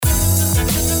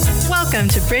Welcome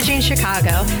to Bridging Chicago,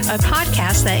 a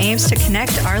podcast that aims to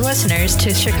connect our listeners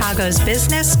to Chicago's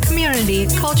business, community,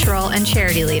 cultural, and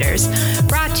charity leaders.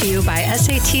 Brought to you by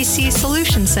SATC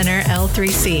Solution Center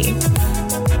L3C.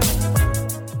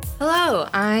 Hello,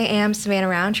 I am Savannah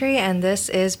Roundtree, and this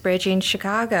is Bridging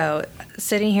Chicago.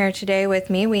 Sitting here today with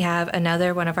me, we have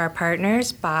another one of our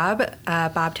partners, Bob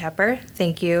Tepper.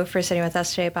 Thank you for sitting with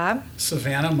us today, Bob.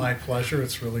 Savannah, my pleasure.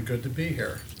 It's really good to be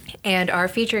here. And our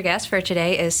featured guest for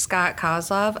today is Scott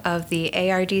Kozlov of the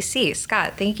ARDC.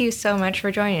 Scott, thank you so much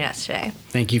for joining us today.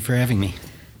 Thank you for having me.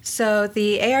 So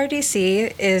the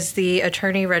ARDC is the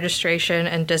Attorney Registration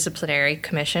and Disciplinary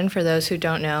Commission, for those who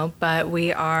don't know, but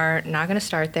we are not going to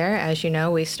start there. As you know,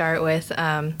 we start with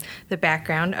the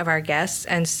background of our guests,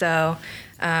 and so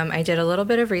I did a little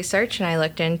bit of research, and I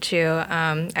looked into,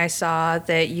 I saw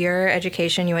that your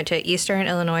education, you went to Eastern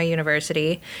Illinois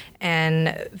University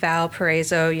and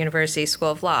Valparaiso University School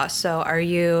of Law. So are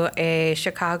you a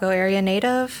Chicago area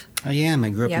native? I am. I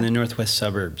grew up in the northwest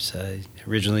suburbs,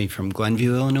 originally from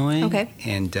Glenview, Illinois,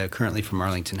 and currently from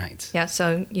Arlington Heights. Yeah,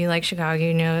 so you like Chicago,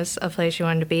 you knew it was a place you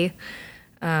wanted to be.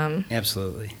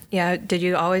 Absolutely. Yeah, did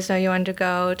you always know you wanted to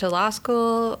go to law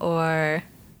school, or?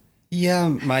 Yeah,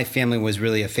 my family was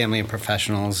really a family of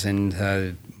professionals,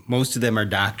 and most of them are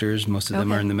doctors. Most of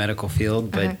them are in the medical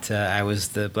field, but I was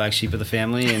the black sheep of the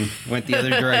family and went the other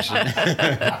direction.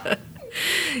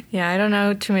 Yeah, I don't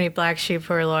know too many black sheep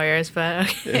who are lawyers,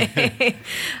 but okay.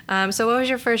 So what was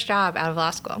your first job out of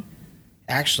law school?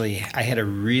 Actually, I had a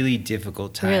really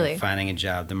difficult time finding a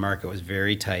job. The market was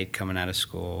very tight coming out of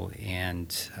school,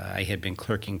 and I had been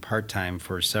clerking part-time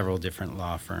for several different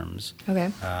law firms.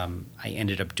 Okay. I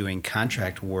ended up doing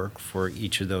contract work for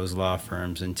each of those law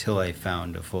firms until I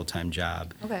found a full-time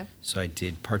job. Okay. So I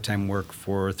did part-time work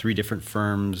for 3 different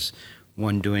firms,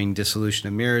 one doing dissolution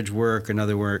of marriage work,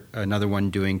 another one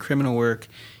doing criminal work,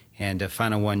 and a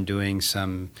final one doing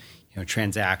some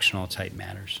transactional type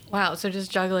matters. Wow, so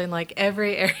just juggling like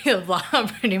every area of law,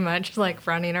 pretty much, like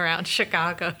running around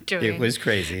Chicago doing it was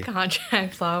crazy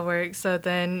contract law work. So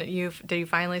then did you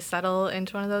finally settle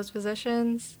into one of those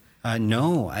positions?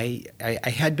 No, I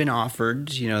had been offered,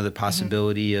 the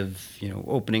possibility of,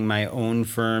 opening my own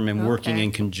firm and working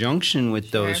in conjunction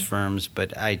with those firms,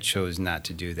 but I chose not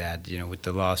to do that. With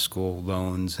the law school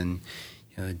loans and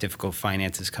the difficult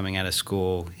finances coming out of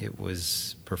school, it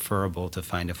was preferable to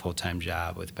find a full-time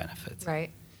job with benefits.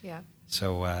 Right, yeah.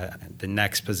 So the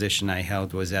next position I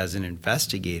held was as an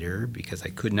investigator because I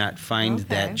could not find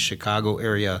that Chicago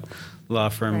area law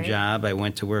firm job. I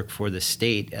went to work for the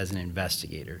state as an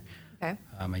investigator. Okay.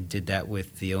 I did that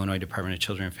with the Illinois Department of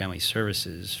Children and Family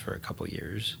Services for a couple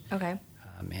years. Okay.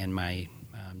 And my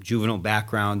juvenile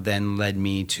background then led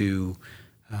me to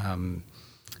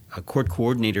a court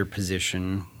coordinator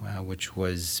position, which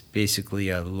was basically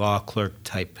a law clerk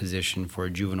type position for a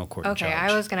juvenile court judge. Okay,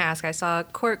 I was going to ask, I saw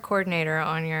court coordinator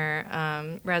on your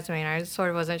resume, and I sort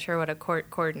of wasn't sure what a court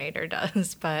coordinator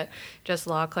does, but just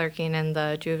law clerking in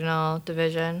the juvenile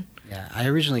division. Yeah, I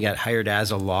originally got hired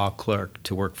as a law clerk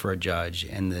to work for a judge,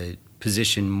 and the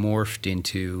position morphed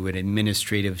into an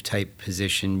administrative type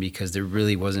position because there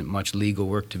really wasn't much legal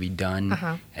work to be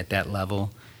done at that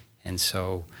level, and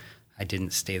so I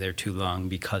didn't stay there too long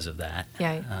because of that.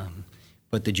 Yeah.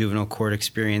 But the juvenile court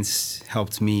experience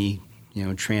helped me,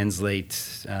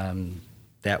 translate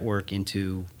that work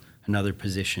into another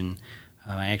position.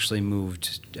 I actually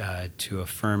moved to a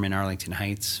firm in Arlington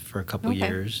Heights for a couple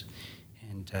years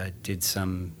and did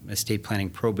some estate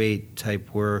planning probate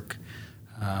type work,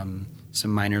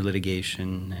 some minor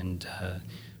litigation, and a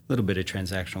little bit of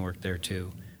transactional work there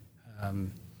too.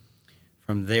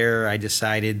 From there, I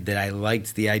decided that I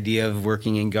liked the idea of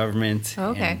working in government.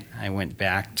 And I went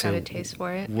back to got a taste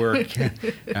for it. Work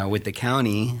with the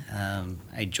county.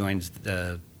 I joined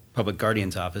the Public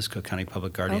Guardian's Office, Cook County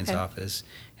Public Guardian's Office,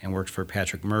 and worked for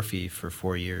Patrick Murphy for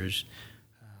 4 years,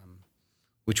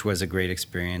 which was a great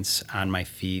experience, on my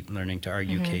feet, learning to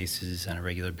argue cases on a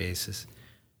regular basis.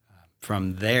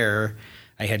 From there,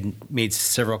 I had made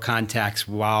several contacts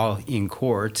while in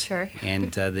court,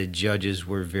 and the judges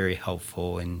were very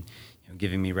helpful in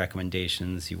giving me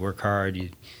recommendations. You work hard, you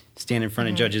stand in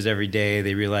front of judges every day,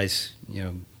 they realize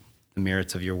the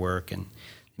merits of your work, and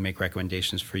they make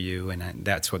recommendations for you, and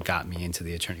that's what got me into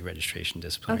the Attorney Registration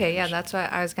Disciplinary Commission. That's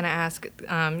what I was going to ask.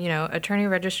 Attorney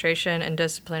Registration and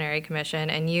Disciplinary Commission,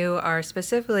 and you are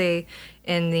specifically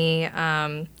in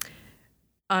the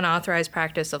unauthorized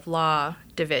practice of law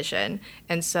division.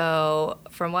 And so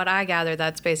from what I gather,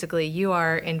 that's basically you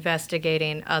are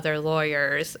investigating other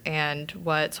lawyers and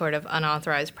what sort of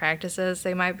unauthorized practices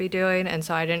they might be doing. And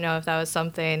so I didn't know if that was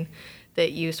something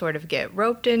that you sort of get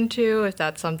roped into, if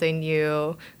that's something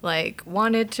you like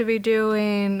wanted to be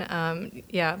doing.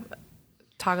 Yeah,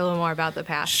 talk a little more about the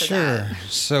path to that. Sure.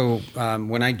 So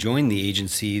when I joined the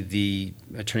agency, the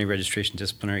Attorney Registration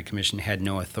Disciplinary Commission had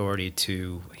no authority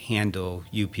to handle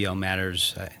UPL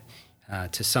matters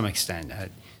to some extent.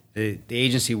 The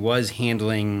agency was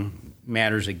handling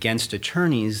matters against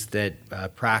attorneys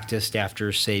that practiced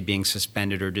after, say, being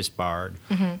suspended or disbarred,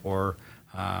 or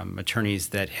attorneys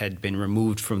that had been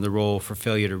removed from the role for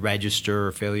failure to register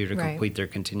or failure to complete their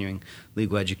continuing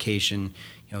legal education.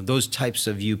 Those types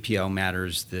of UPL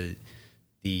matters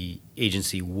the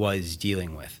agency was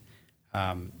dealing with.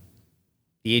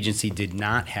 The agency did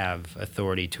not have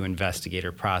authority to investigate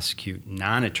or prosecute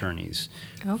non-attorneys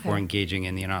for engaging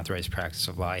in the unauthorized practice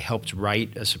of law. I helped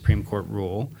write a Supreme Court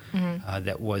rule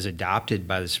that was adopted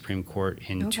by the Supreme Court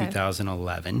in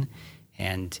 2011.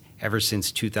 And ever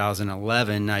since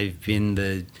 2011, I've been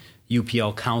the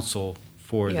UPL counsel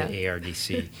for the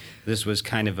ARDC. This was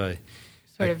kind of a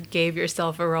sort of gave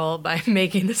yourself a role by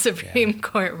making the Supreme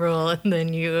Court rule, and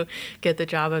then you get the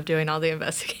job of doing all the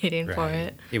investigating for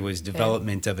it. It was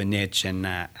development of a niche, and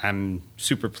I'm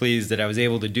super pleased that I was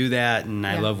able to do that, and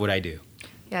I love what I do.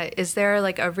 Yeah, is there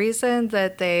like a reason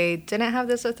that they didn't have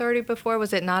this authority before?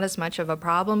 Was it not as much of a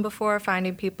problem before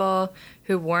finding people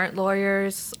who weren't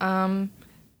lawyers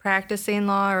practicing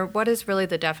law, or what is really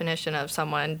the definition of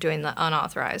someone doing the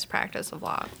unauthorized practice of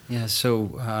law? Yeah,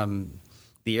 so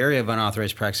the area of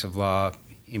unauthorized practice of law,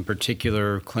 in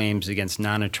particular claims against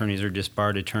non-attorneys or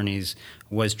disbarred attorneys,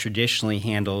 was traditionally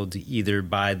handled either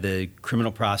by the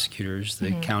criminal prosecutors,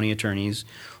 the county attorneys,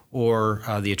 or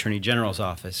the Attorney General's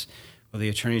office. Well, the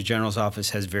Attorney General's office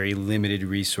has very limited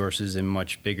resources and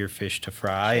much bigger fish to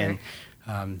fry,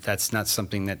 and that's not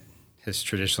something that has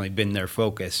traditionally been their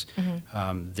focus.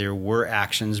 There were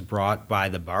actions brought by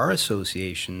the bar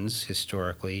associations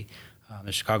historically,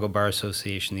 the Chicago Bar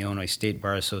Association, the Illinois State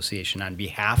Bar Association, on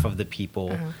behalf of the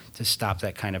people to stop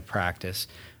that kind of practice.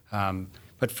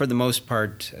 But for the most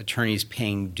part, attorneys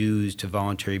paying dues to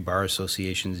voluntary bar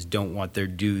associations don't want their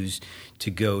dues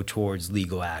to go towards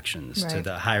legal actions, to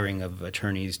the hiring of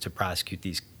attorneys to prosecute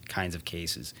these kinds of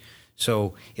cases.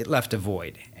 So it left a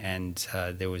void, and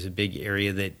there was a big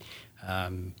area that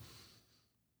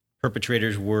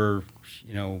perpetrators were,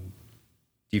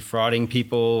 defrauding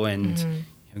people and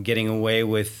getting away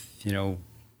with,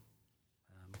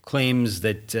 claims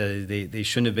that they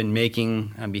shouldn't have been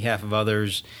making on behalf of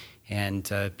others, and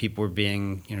people were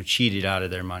being, cheated out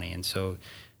of their money. And so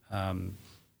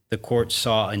the court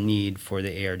saw a need for the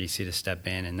ARDC to step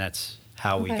in, and that's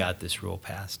how we got this rule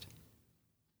passed.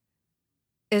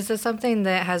 Is this something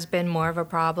that has been more of a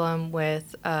problem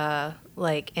with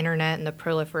like internet and the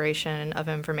proliferation of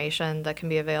information that can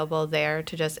be available there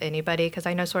to just anybody? Because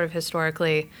I know sort of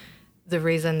historically the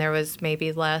reason there was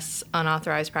maybe less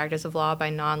unauthorized practice of law by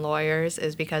non-lawyers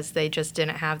is because they just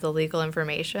didn't have the legal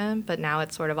information, but now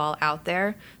it's sort of all out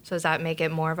there. So does that make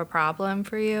it more of a problem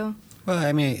for you? Well,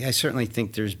 I mean, I certainly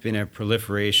think there's been a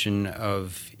proliferation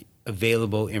of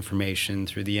available information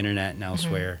through the internet and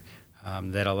elsewhere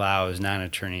that allows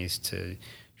non-attorneys to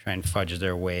try and fudge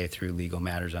their way through legal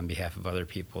matters on behalf of other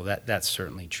people. That's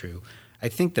certainly true. I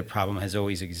think the problem has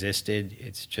always existed.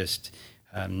 It's just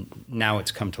now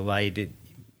it's come to light.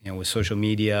 With social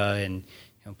media and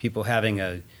people having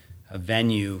a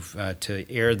venue to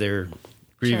air their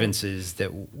grievances,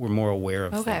 that we're more aware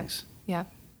of things. Yeah,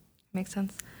 makes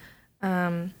sense.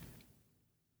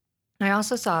 I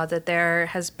also saw that there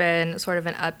has been sort of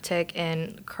an uptick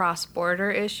in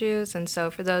cross-border issues. And so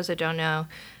for those that don't know,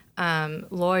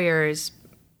 lawyers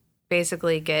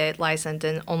basically get licensed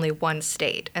in only one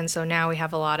state. And so now we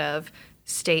have a lot of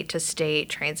state-to-state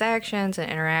transactions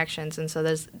and interactions. And so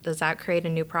does that create a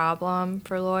new problem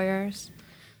for lawyers?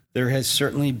 There has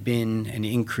certainly been an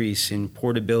increase in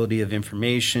portability of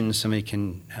information. Somebody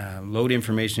can load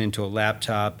information into a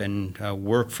laptop and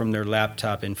work from their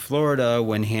laptop in Florida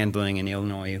when handling an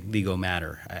Illinois legal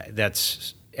matter.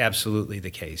 That's absolutely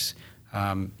the case.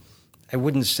 I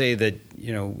wouldn't say that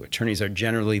attorneys are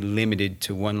generally limited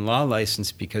to one law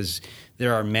license, because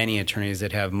there are many attorneys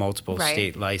that have multiple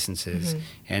state licenses,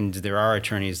 and there are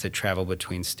attorneys that travel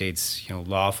between states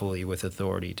lawfully with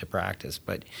authority to practice.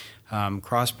 But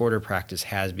cross-border practice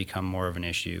has become more of an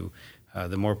issue.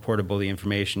 The more portable the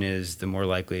information is, the more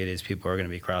likely it is people are going to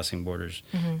be crossing borders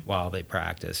while they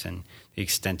practice, and the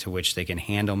extent to which they can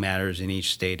handle matters in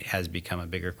each state has become a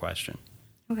bigger question.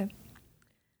 Okay.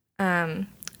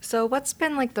 So what's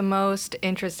been like the most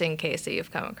interesting case that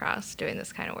you've come across doing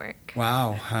this kind of work?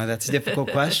 Wow, that's a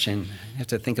difficult question. I have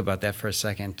to think about that for a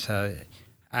second.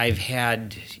 I've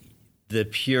had the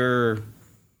pure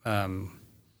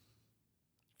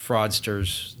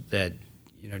fraudsters that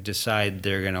decide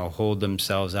they're going to hold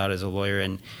themselves out as a lawyer,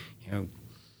 and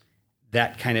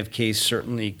that kind of case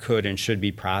certainly could and should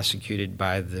be prosecuted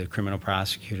by the criminal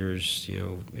prosecutors.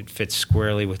 It fits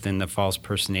squarely within the false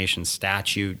personation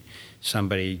statute.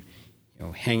 Somebody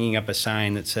hanging up a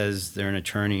sign that says they're an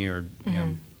attorney, or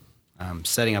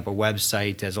setting up a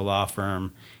website as a law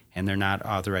firm, and they're not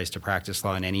authorized to practice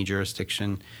law in any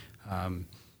jurisdiction.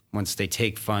 Once they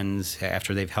take funds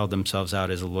after they've held themselves out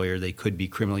as a lawyer, they could be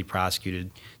criminally prosecuted.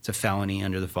 It's a felony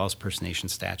under the false personation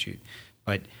statute.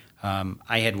 But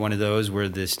I had one of those where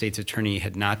the state's attorney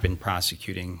had not been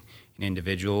prosecuting an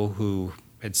individual who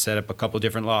had set up a couple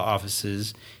different law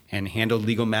offices and handled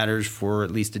legal matters for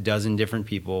at least a dozen different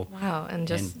people. Wow,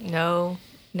 and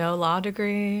no law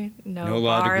degree, no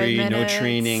law bar degree, minutes. no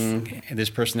training. And this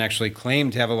person actually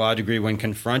claimed to have a law degree when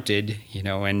confronted,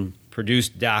 and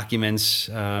produced documents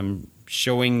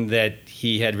showing that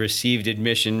he had received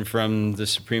admission from the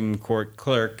Supreme Court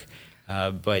clerk,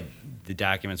 but the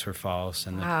documents were false,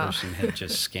 and the person had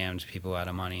just scammed people out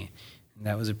of money. And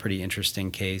that was a pretty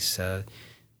interesting case.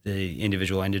 The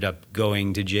individual ended up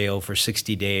going to jail for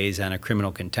 60 days on a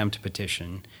criminal contempt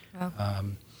petition.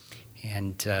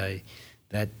 And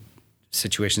that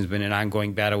situation's been an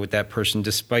ongoing battle with that person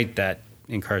despite that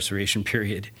incarceration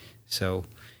period. So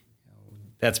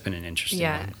that's been an interesting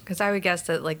one. Yeah, because I would guess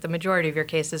that the majority of your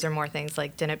cases are more things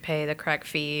like didn't pay the correct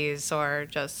fees or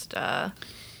just...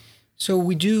 So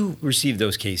we do receive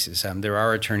those cases. There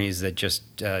are attorneys that just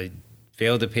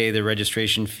fail to pay the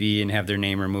registration fee and have their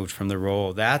name removed from the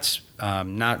roll. That's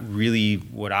not really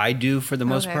what I do for the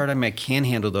most part. I can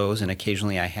handle those, and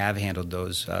occasionally I have handled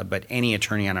those. But any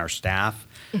attorney on our staff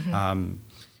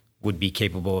would be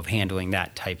capable of handling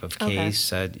that type of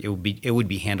case. It would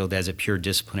be handled as a pure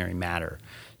disciplinary matter.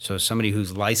 So somebody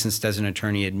who's licensed as an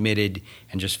attorney, admitted,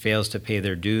 and just fails to pay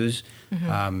their dues,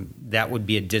 that would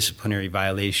be a disciplinary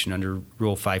violation under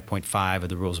Rule 5.5 of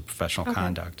the Rules of Professional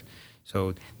Conduct.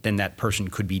 So then that person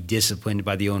could be disciplined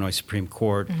by the Illinois Supreme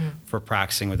Court for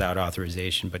practicing without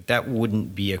authorization, but that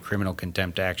wouldn't be a criminal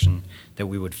contempt action that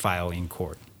we would file in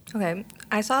court. Okay.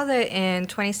 I saw that in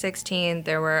 2016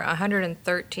 there were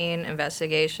 113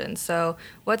 investigations. So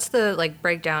what's the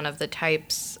breakdown of the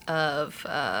types of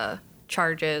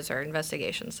charges or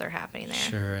investigations that are happening there?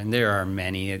 Sure, and there are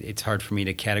many. It's hard for me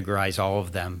to categorize all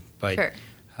of them, but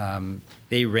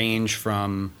they range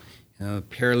from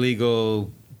paralegal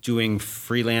doing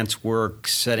freelance work,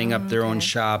 setting up their own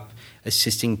shop,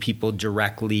 assisting people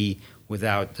directly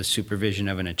without the supervision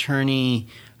of an attorney,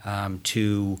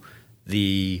 to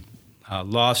the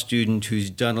law student who's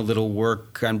done a little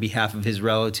work on behalf of his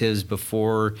relatives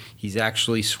before he's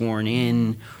actually sworn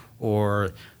in,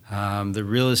 or the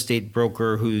real estate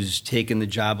broker who's taken the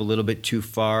job a little bit too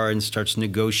far and starts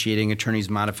negotiating attorney's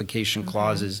modification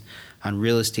clauses on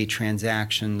real estate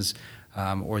transactions,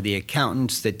 or the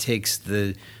accountant that takes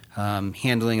the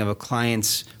handling of a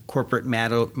client's corporate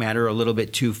matter a little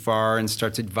bit too far and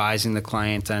starts advising the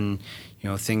client on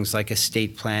things like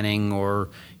estate planning, or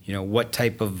what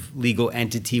type of legal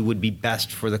entity would be best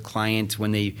for the client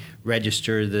when they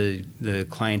register the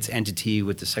client's entity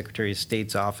with the Secretary of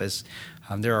State's office.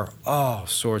 There are all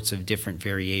sorts of different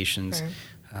variations.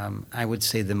 I would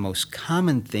say the most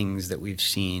common things that we've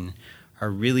seen are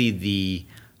really the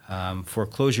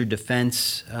foreclosure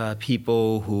defense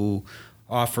people who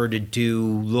offer to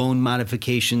do loan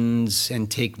modifications and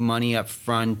take money up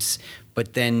front,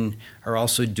 but then are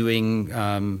also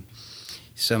doing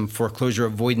some foreclosure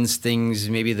avoidance things.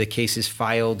 Maybe the case is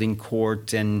filed in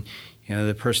court and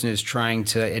the person is trying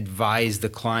to advise the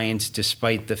client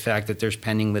despite the fact that there's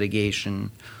pending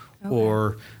litigation.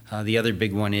 Or the other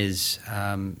big one is,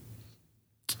 I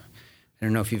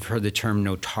don't know if you've heard the term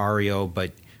notario,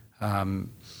 but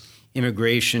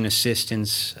immigration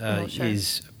assistance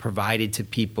is provided to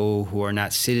people who are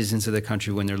not citizens of the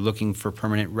country when they're looking for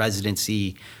permanent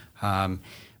residency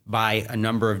by a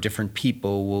number of different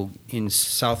people. Well, in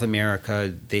South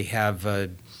America, they have a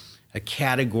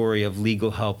category of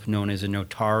legal help known as a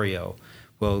notario.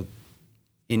 Well,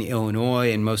 in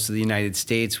Illinois and most of the United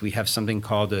States, we have something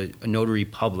called a notary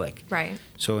public. Right.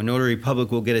 So a notary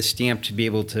public will get a stamp to be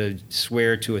able to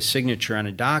swear to a signature on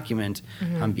a document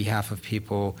on behalf of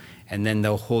people, and then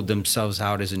they'll hold themselves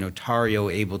out as a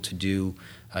notario, able to do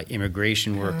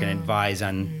immigration work and advise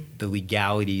on the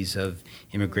legalities of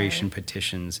immigration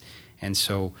petitions. And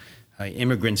so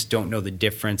immigrants don't know the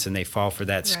difference, and they fall for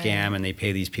that scam, and they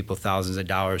pay these people thousands of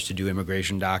dollars to do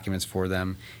immigration documents for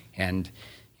them. And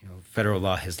federal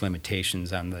law has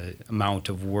limitations on the amount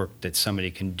of work that somebody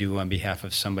can do on behalf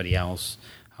of somebody else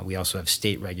We also have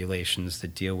state regulations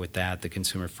that deal with that. The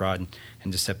Consumer Fraud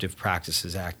and Deceptive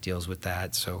Practices Act deals with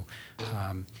that. So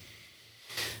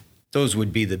those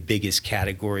would be the biggest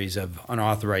categories of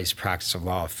unauthorized practice of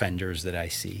law offenders that I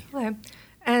see. Okay.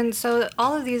 And so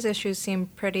all of these issues seem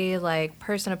pretty like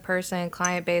person-to-person,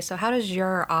 client-based. So how does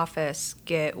your office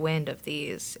get wind of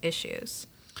these issues?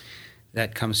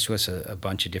 That comes to us a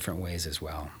bunch of different ways as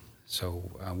well.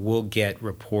 So we'll get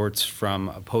reports from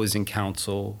opposing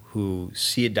counsel who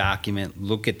see a document,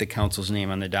 look at the counsel's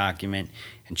name on the document,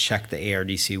 and check the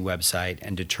ARDC website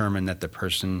and determine that the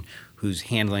person who's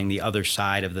handling the other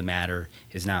side of the matter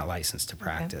is not licensed to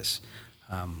practice.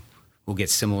 Okay. We'll get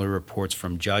similar reports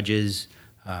from judges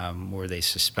where they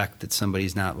suspect that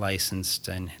somebody's not licensed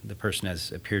and the person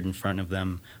has appeared in front of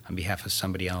them on behalf of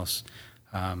somebody else.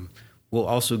 We'll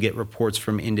also get reports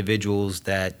from individuals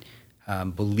that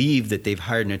believe that they've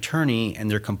hired an attorney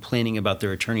and they're complaining about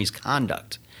their attorney's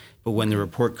conduct. But when the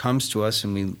report comes to us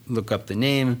and we look up the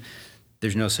name,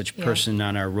 there's no such person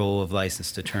on our roll of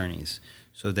licensed attorneys.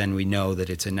 So then we know that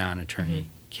it's a non-attorney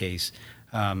case.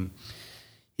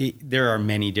 There are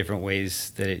many different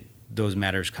ways that those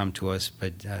matters come to us,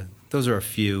 but those are a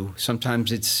few.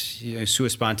 Sometimes it's sua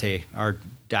sponte, our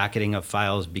docketing of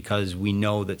files because we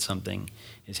know that something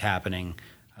is happening.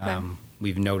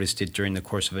 We've noticed it during the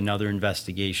course of another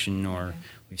investigation, or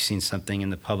we've seen something in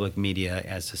the public media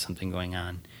as to something going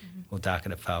on. We'll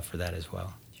docket a file for that as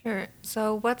well. Sure.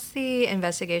 So what's the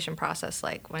investigation process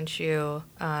like once you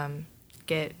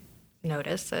get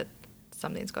notice that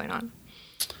something's going on?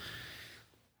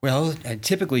 Well,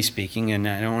 typically speaking, and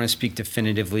I don't want to speak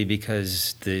definitively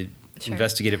because the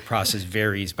investigative process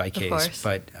varies by case,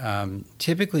 but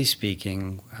typically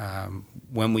speaking,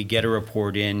 when we get a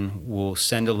report in, we'll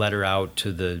send a letter out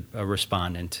to a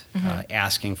respondent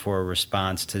asking for a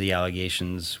response to the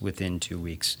allegations within 2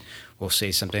 weeks. We'll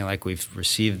say something like, we've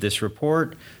received this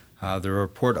report. The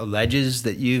report alleges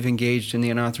that you've engaged in the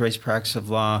unauthorized practice of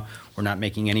law. We're not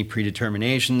making any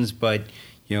predeterminations, but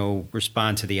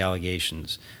respond to the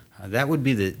allegations. That would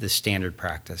be the standard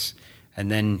practice. And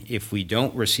then if we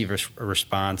don't receive a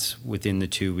response within the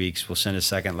 2 weeks, we'll send a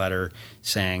second letter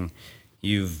saying,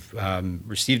 you've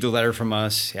received a letter from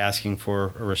us asking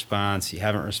for a response. You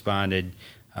haven't responded.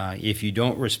 If you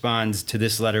don't respond to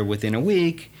this letter within a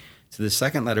week, to the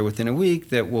second letter within a week,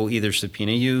 that will either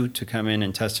subpoena you to come in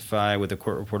and testify with a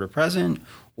court reporter present,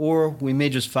 or we may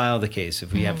just file the case.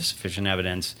 If we have sufficient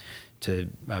evidence to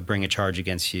bring a charge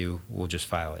against you, we'll just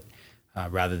file it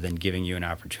rather than giving you an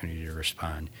opportunity to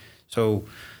respond. So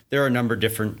there are a number of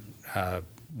different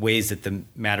ways that the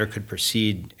matter could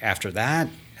proceed after that.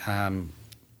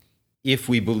 If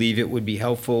we believe it would be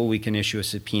helpful, we can issue a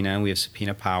subpoena. We have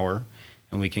subpoena power,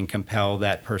 and we can compel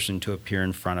that person to appear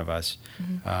in front of us.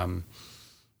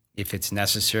 If it's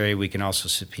necessary, we can also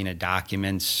subpoena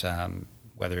documents,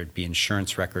 whether it be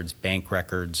insurance records, bank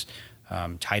records,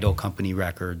 title company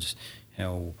records,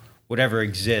 whatever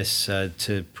exists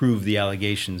to prove the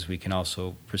allegations, we can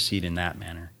also proceed in that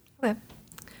manner. Okay.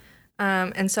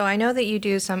 And so I know that you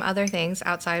do some other things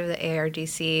outside of the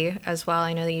ARDC as well.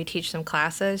 I know that you teach some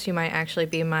classes. You might actually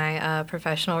be my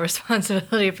professional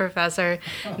responsibility professor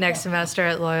next semester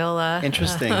at Loyola.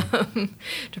 Interesting.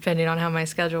 Depending on how my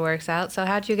schedule works out. So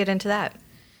how'd you get into that?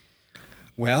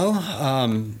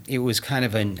 Well, it was kind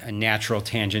of a natural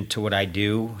tangent to what I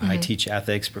do. I teach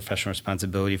ethics, professional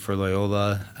responsibility for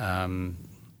Loyola.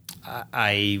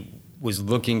 I was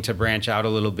looking to branch out a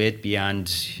little bit beyond,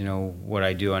 what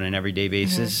I do on an everyday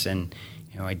basis. And,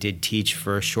 I did teach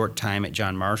for a short time at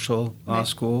John Marshall Law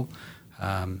School.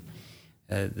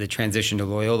 The transition to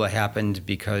Loyola happened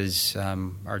because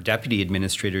our deputy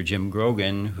administrator, Jim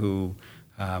Grogan, who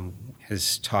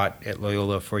has taught at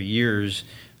Loyola for years,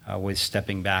 was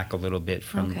stepping back a little bit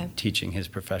from teaching his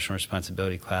professional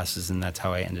responsibility classes, and that's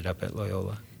how I ended up at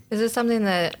Loyola. Is this something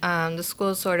that the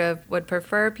schools sort of would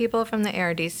prefer people from the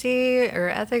ARDC or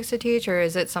ethics to teach, or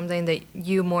is it something that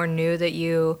you more knew that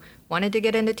you wanted to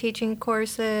get into teaching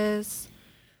courses?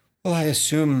 Well, I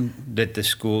assume that the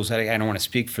schools, I don't want to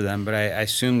speak for them, but I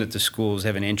assume that the schools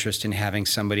have an interest in having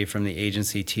somebody from the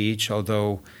agency teach,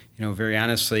 although, very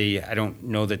honestly, I don't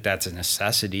know that that's a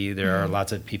necessity. There are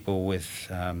lots of people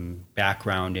with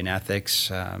background in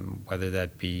ethics, whether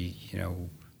that be,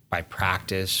 by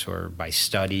practice or by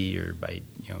study or by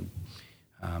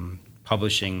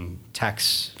publishing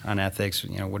texts on ethics,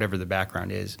 whatever the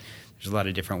background is. There's a lot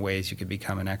of different ways you could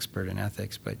become an expert in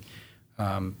ethics, but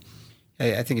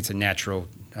I think it's a natural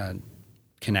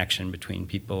connection between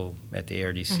people at the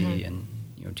ARDC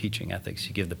and teaching ethics.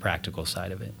 You give the practical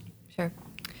side of it. Sure.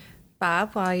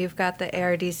 Bob, while you've got the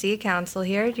ARDC Council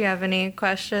here, do you have any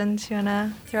questions you want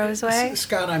to throw his way?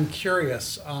 Scott, I'm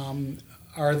curious.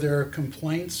 Are there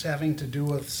complaints having to do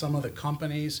with some of the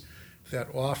companies that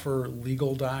offer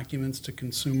legal documents to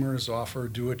consumers, offer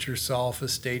do-it-yourself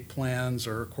estate plans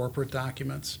or corporate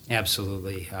documents?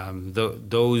 Absolutely.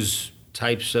 Those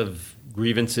types of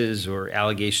grievances or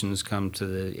allegations come to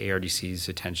the ARDC's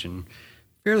attention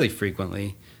fairly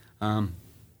frequently.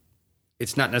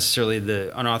 It's not necessarily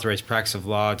the unauthorized practice of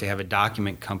law to have a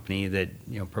document company that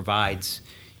provides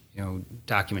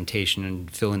documentation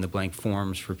and fill in the blank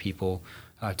forms for people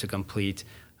to complete.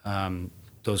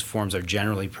 Those forms are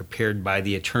generally prepared by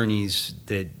the attorneys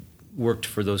that worked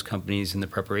for those companies in the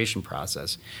preparation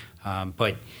process.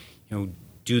 But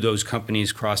do those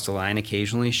companies cross the line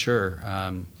occasionally? Sure.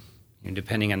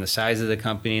 Depending on the size of the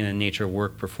company and the nature of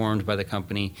work performed by the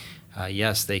company,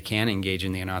 yes, they can engage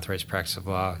in the unauthorized practice of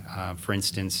law. For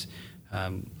instance,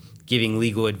 giving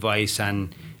legal advice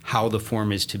on how the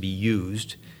form is to be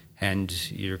used, and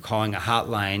you're calling a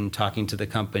hotline, talking to the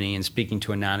company, and speaking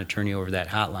to a non-attorney over that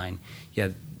hotline. Yeah,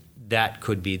 that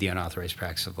could be the unauthorized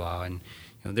practice of law. And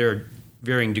there are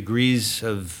varying degrees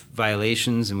of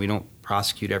violations, and we don't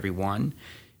prosecute every one.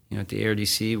 At the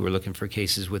ARDC, we're looking for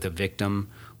cases with a victim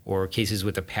or cases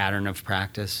with a pattern of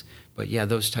practice. But yeah,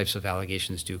 those types of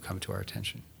allegations do come to our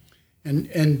attention.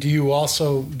 And do you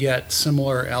also get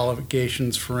similar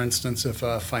allegations, for instance, if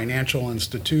a financial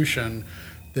institution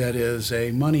that is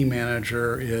a money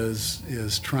manager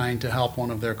is trying to help one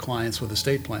of their clients with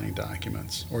estate planning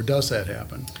documents, or does that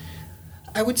happen?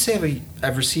 I would say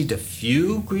I've received a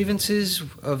few grievances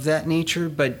of that nature,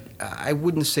 but I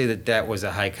wouldn't say that was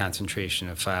a high concentration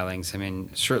of filings. I mean,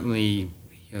 certainly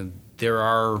there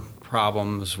are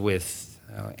problems with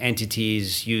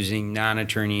entities using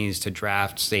non-attorneys to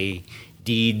draft, say,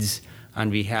 deeds on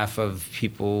behalf of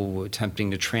people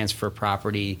attempting to transfer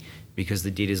property because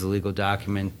the deed is a legal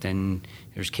document, and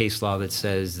there's case law that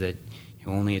says that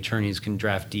only attorneys can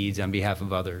draft deeds on behalf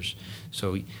of others.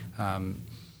 So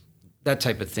that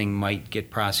type of thing might get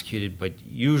prosecuted, but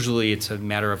usually it's a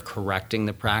matter of correcting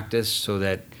the practice so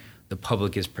that the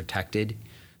public is protected.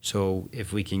 So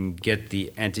if we can get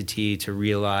the entity to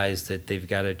realize that they've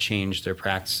got to change their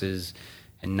practices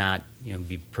and not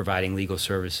be providing legal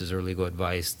services or legal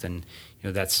advice, then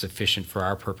that's sufficient for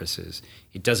our purposes.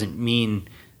 It doesn't mean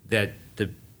that the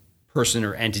person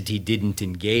or entity didn't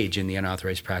engage in the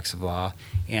unauthorized practice of law,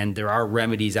 and there are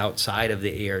remedies outside of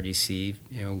the ARDC.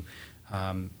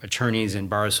 Attorneys and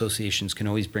bar associations can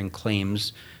always bring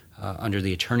claims under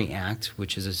the Attorney Act,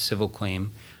 which is a civil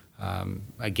claim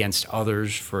against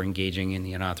others for engaging in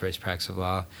the unauthorized practice of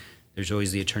law. There's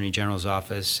always the Attorney General's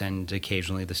office, and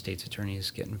occasionally the state's attorneys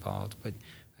get involved. But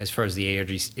as far as the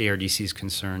ARDC is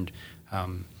concerned,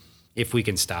 if we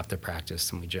can stop the practice,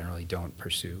 then we generally don't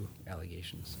pursue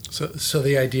allegations. So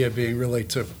the idea being really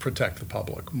to protect the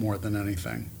public more than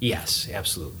anything? Yes,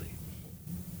 absolutely.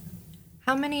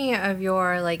 How many of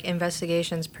your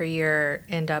investigations per year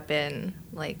end up in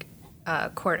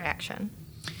court action?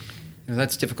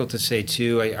 That's difficult to say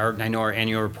too. I know our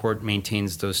annual report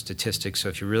maintains those statistics. So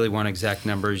if you really want exact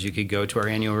numbers, you could go to our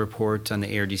annual report on the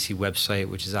ARDC website,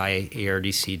 which is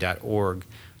iardc.org.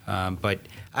 But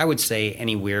I would say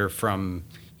anywhere from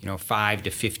 5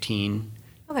 to 15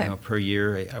 per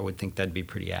year. I would think that'd be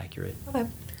pretty accurate. Okay.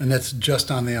 And that's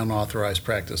just on the unauthorized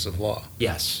practice of law?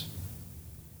 Yes,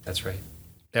 that's right.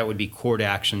 That would be court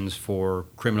actions for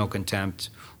criminal contempt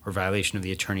or violation of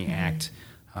the Attorney Act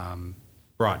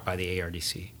brought by the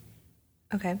ARDC.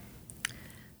 Okay.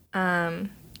 I'm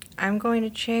going to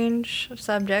change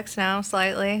subjects now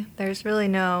slightly. There's really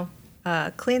no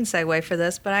clean segue for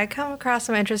this, but I come across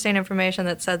some interesting information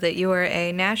that said that you were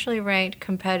a nationally ranked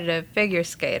competitive figure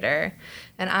skater,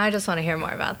 and I just want to hear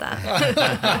more about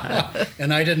that.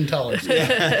 And I didn't tell her.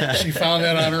 She found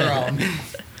that on her own.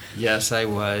 Yes, I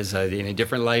was. In a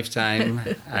different lifetime,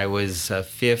 I was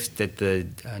fifth at the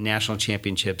national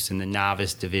championships in the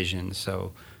novice division.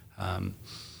 So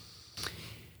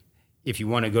if you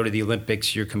want to go to the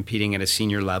Olympics, you're competing at a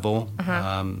senior level.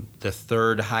 The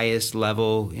third highest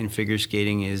level in figure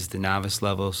skating is the novice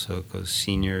level. So it goes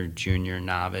senior, junior,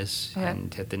 novice. Okay.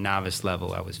 And at the novice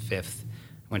level, I was fifth.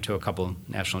 I went to a couple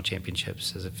national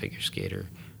championships as a figure skater.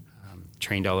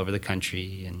 Trained all over the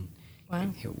country, and wow.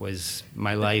 It was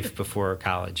my life before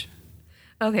college.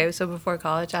 Okay, so before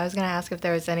college, I was going to ask if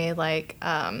there was any,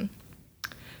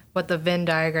 what the Venn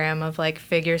diagram of,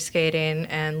 figure skating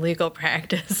and legal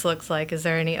practice looks like. Is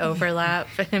there any overlap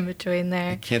in between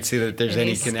there? I can't see that there's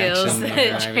any connection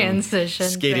there. Transition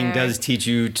skating does teach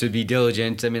you to be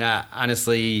diligent. I mean,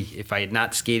 honestly, if I had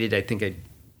not skated, I think I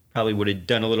probably would have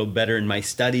done a little better in my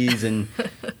studies, and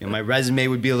my resume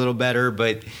would be a little better,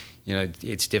 but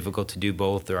it's difficult to do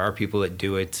both. There are people that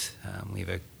do it. We have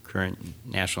a current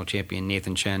national champion,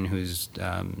 Nathan Chen, who's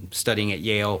studying at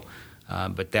Yale,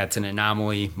 but that's an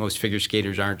anomaly. Most figure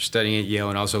skaters aren't studying at Yale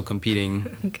and also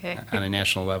competing on a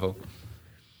national level.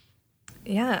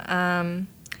 Yeah,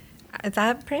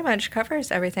 that pretty much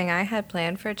covers everything I had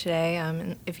planned for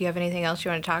today. If you have anything else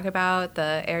you want to talk about,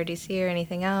 the ARDC or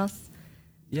anything else?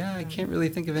 Yeah, I can't really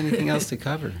think of anything else to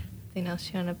cover. Anything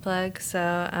else you want to plug?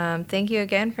 So thank you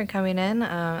again for coming in.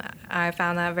 I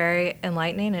found that very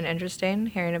enlightening and interesting,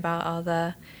 hearing about all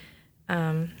the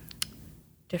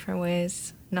different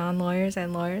ways non-lawyers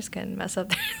and lawyers can mess up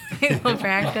their legal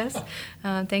practice.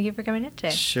 Thank you for coming in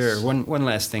today. Sure. One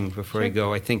last thing before I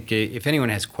go. I think if anyone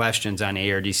has questions on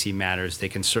ARDC matters, they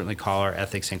can certainly call our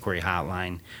Ethics Inquiry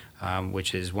Hotline,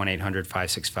 which is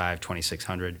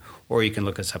 1-800-565-2600, or you can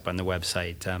look us up on the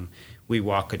website. We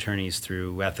walk attorneys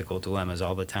through ethical dilemmas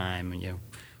all the time, and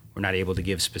we're not able to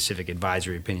give specific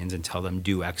advisory opinions and tell them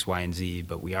do X, Y, and Z,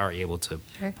 but we are able to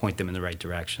point them in the right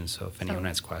direction. So if anyone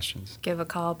has questions, give a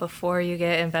call before you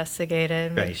get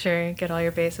investigated. Make sure you get all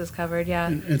your bases covered. Yeah.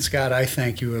 And Scott, I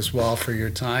thank you as well for your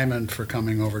time and for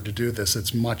coming over to do this.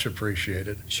 It's much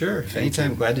appreciated. Sure.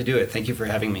 Anytime. Glad to do it. Thank you for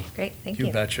having me. Great. Thank you.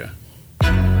 You betcha.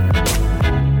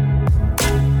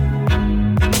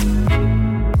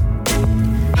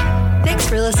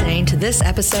 For listening to this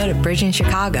episode of Bridging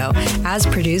Chicago, as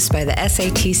produced by the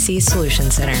SATC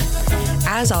Solutions Center.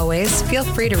 As always, feel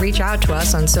free to reach out to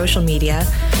us on social media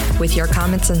with your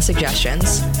comments and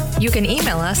suggestions. You can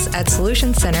email us at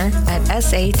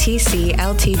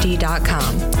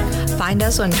solutionscenter@satcltd.com. Find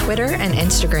us on Twitter and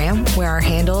Instagram, where our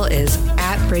handle is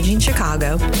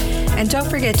 @BridgingChicago. And don't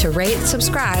forget to rate,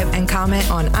 subscribe, and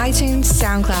comment on iTunes,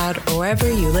 SoundCloud, or wherever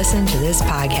you listen to this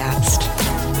podcast.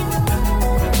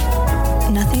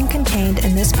 Nothing contained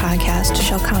in this podcast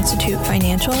shall constitute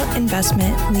financial,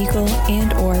 investment, legal,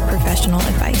 and/or professional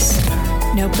advice.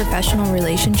 No professional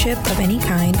relationship of any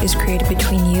kind is created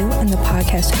between you and the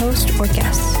podcast host or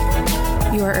guests.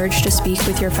 You are urged to speak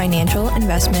with your financial,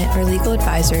 investment, or legal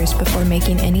advisors before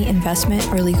making any investment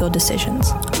or legal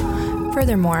decisions.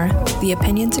 Furthermore, the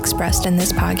opinions expressed in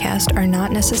this podcast are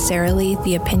not necessarily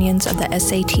the opinions of the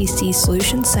SATC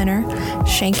Solutions Center,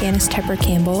 Schenck Annis Tepper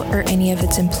Campbell, or any of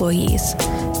its employees.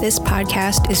 This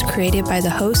podcast is created by the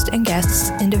host and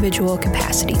guests' individual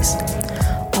capacities.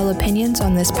 All opinions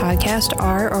on this podcast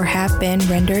are or have been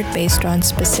rendered based on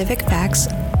specific facts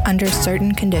under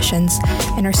certain conditions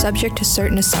and are subject to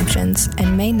certain assumptions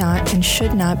and may not and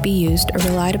should not be used or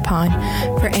relied upon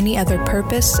for any other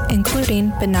purpose,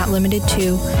 including but not limited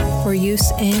to, for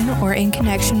use in or in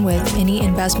connection with any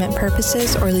investment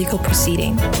purposes or legal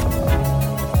proceeding.